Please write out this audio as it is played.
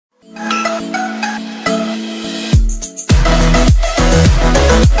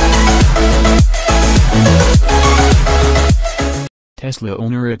Tesla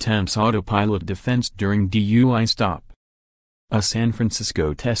owner attempts autopilot defense during DUI stop. A San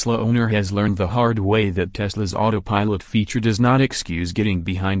Francisco Tesla owner has learned the hard way that Tesla's autopilot feature does not excuse getting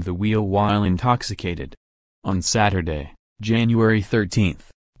behind the wheel while intoxicated. On Saturday, January 13,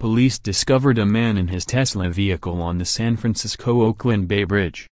 police discovered a man in his Tesla vehicle on the San Francisco Oakland Bay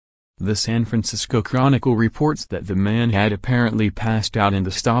Bridge. The San Francisco Chronicle reports that the man had apparently passed out in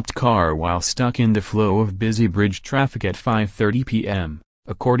the stopped car while stuck in the flow of busy bridge traffic at 5:30 p.m.,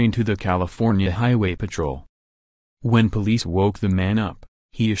 according to the California Highway Patrol. When police woke the man up,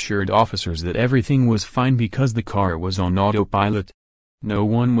 he assured officers that everything was fine because the car was on autopilot. No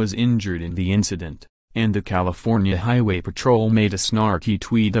one was injured in the incident, and the California Highway Patrol made a snarky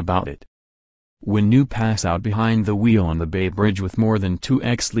tweet about it. When you pass out behind the wheel on the Bay Bridge with more than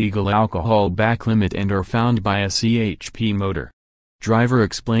 2x legal alcohol back limit and are found by a CHP motor driver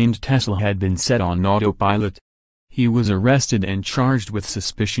explained Tesla had been set on autopilot. He was arrested and charged with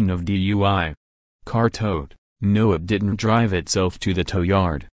suspicion of DUI. Car towed. No, it didn't drive itself to the tow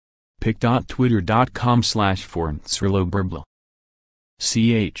yard. pic.twitter.com/fornsrloberble.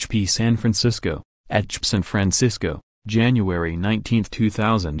 CHP San Francisco, CHP San Francisco, January 19,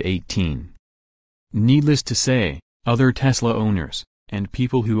 2018. Needless to say, other Tesla owners, and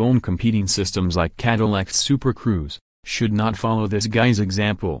people who own competing systems like Cadillac's Super Cruise, should not follow this guy's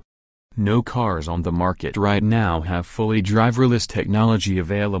example. No cars on the market right now have fully driverless technology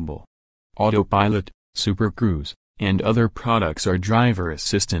available. Autopilot, Super Cruise, and other products are driver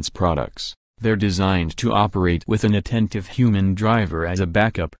assistance products. They're designed to operate with an attentive human driver as a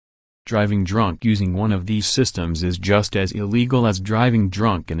backup. Driving drunk using one of these systems is just as illegal as driving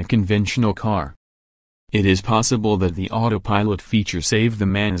drunk in a conventional car. It is possible that the autopilot feature saved the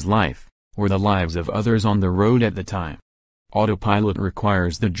man's life, or the lives of others on the road at the time. Autopilot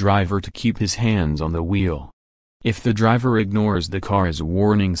requires the driver to keep his hands on the wheel. If the driver ignores the car's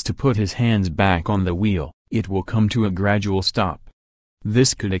warnings to put his hands back on the wheel, it will come to a gradual stop.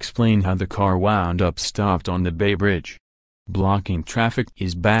 This could explain how the car wound up stopped on the Bay Bridge. Blocking traffic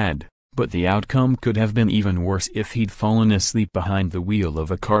is bad, but the outcome could have been even worse if he'd fallen asleep behind the wheel of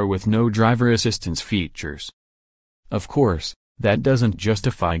a car with no driver assistance features. Of course, that doesn't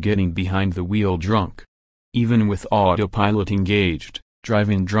justify getting behind the wheel drunk. Even with autopilot engaged,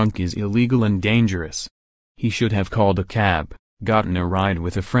 driving drunk is illegal and dangerous. He should have called a cab, gotten a ride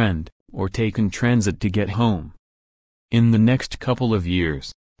with a friend, or taken transit to get home. In the next couple of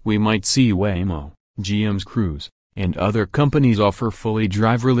years, we might see Waymo, GM's Cruise, and other companies offer fully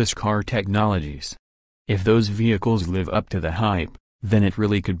driverless car technologies. If those vehicles live up to the hype, then it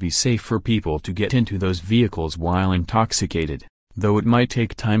really could be safe for people to get into those vehicles while intoxicated, though it might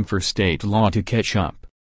take time for state law to catch up.